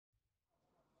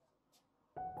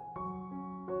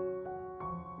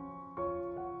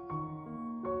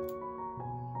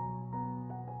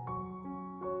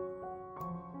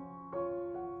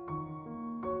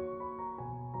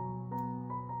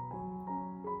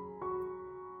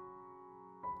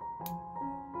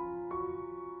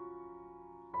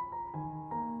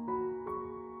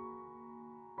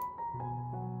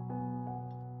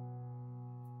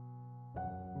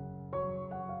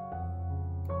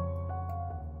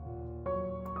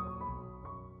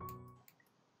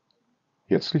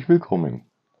Herzlich willkommen!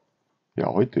 Ja,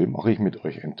 heute mache ich mit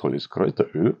euch ein tolles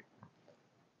Kräuteröl.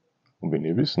 Und wenn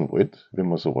ihr wissen wollt, wie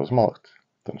man sowas macht,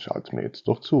 dann schaut mir jetzt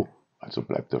doch zu. Also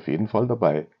bleibt auf jeden Fall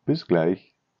dabei. Bis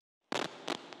gleich!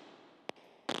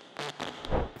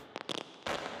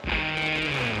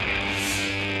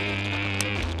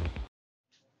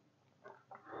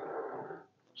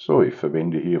 So, ich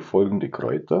verwende hier folgende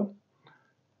Kräuter.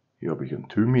 Hier habe ich einen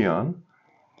Thymian,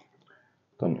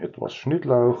 dann etwas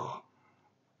Schnittlauch,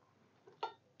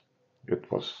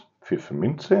 etwas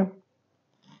Pfefferminze,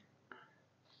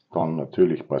 dann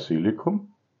natürlich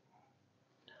Basilikum.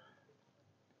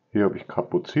 Hier habe ich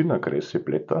Kapuziner Kresse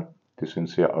Blätter, die sind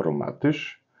sehr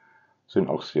aromatisch, sind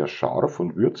auch sehr scharf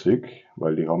und würzig,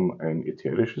 weil die haben ein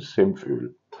ätherisches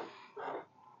Senföl.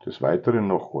 Des Weiteren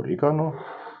noch Oregano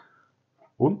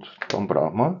und dann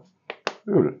brauchen wir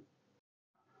Öl.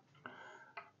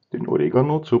 Den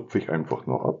Oregano zupfe ich einfach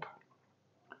noch ab.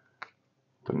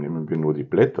 Dann nehmen wir nur die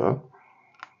Blätter.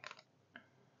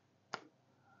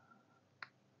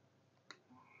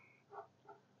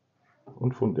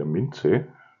 Und von der Minze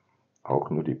auch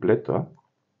nur die Blätter.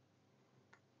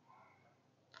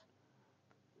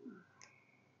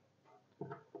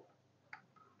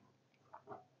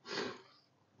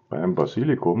 Beim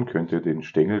Basilikum könnt ihr den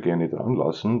Stängel gerne dran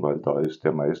lassen, weil da ist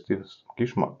der meiste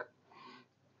Geschmack.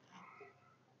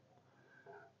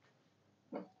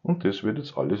 Und das wird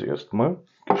jetzt alles erstmal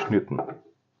geschnitten.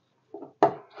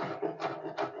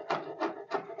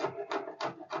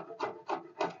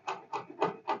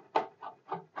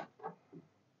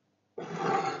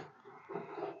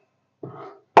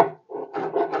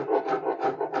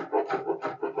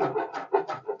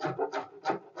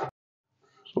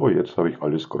 So, jetzt habe ich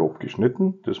alles grob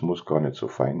geschnitten. Das muss gar nicht so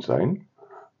fein sein.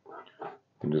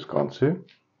 Denn das Ganze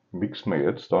mixen wir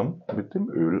jetzt dann mit dem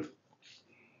Öl.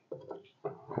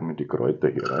 Kommen die Kräuter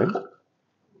hier rein.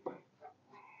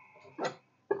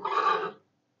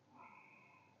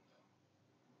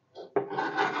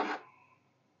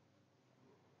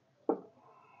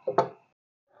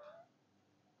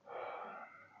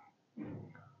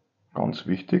 Ganz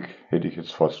wichtig, hätte ich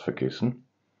jetzt fast vergessen,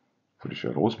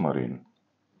 frischer Rosmarin.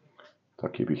 Da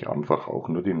gebe ich einfach auch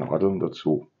nur die Nadeln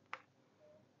dazu.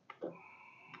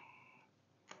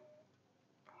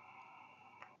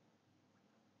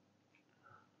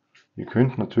 Ihr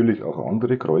könnt natürlich auch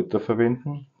andere Kräuter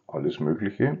verwenden, alles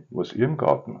Mögliche, was ihr im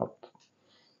Garten habt.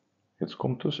 Jetzt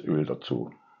kommt das Öl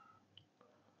dazu.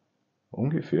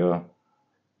 Ungefähr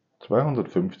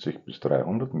 250 bis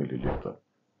 300 Milliliter.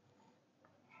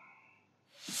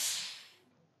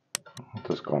 Und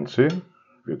das Ganze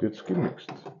wird jetzt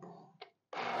gemixt.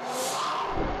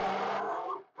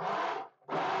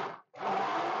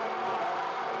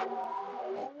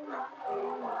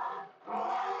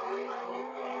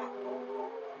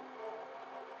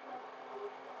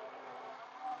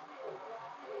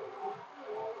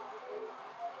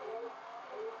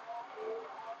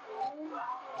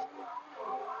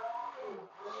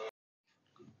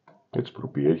 Jetzt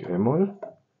probiere ich einmal.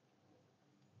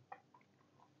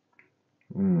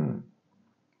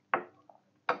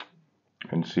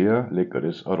 Ein sehr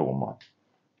leckeres Aroma.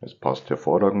 Es passt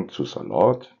hervorragend zu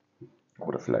Salat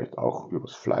oder vielleicht auch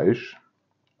übers Fleisch.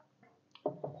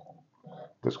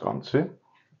 Das Ganze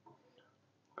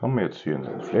kann man jetzt hier in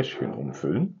ein Fläschchen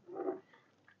umfüllen.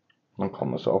 Dann kann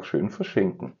man es auch schön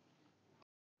verschenken.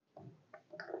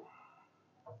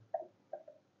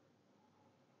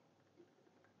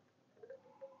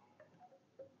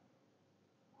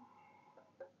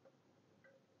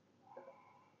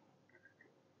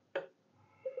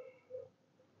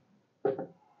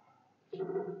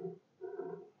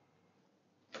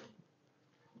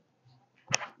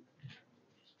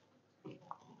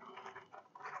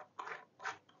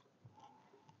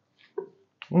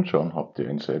 Und schon habt ihr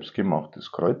ein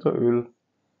selbstgemachtes Kräuteröl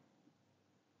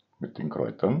mit den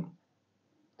Kräutern,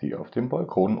 die ihr auf dem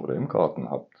Balkon oder im Garten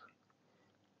habt.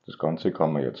 Das Ganze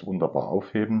kann man jetzt wunderbar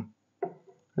aufheben.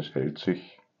 Es hält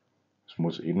sich. Es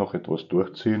muss eh noch etwas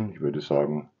durchziehen. Ich würde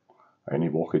sagen,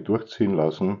 eine Woche durchziehen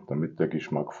lassen, damit der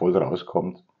Geschmack voll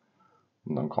rauskommt.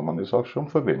 Und dann kann man es auch schon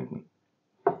verwenden.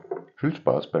 Viel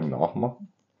Spaß beim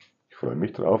Nachmachen. Ich freue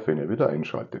mich drauf, wenn ihr wieder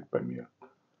einschaltet bei mir.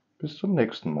 Bis zum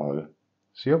nächsten Mal.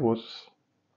 Servus.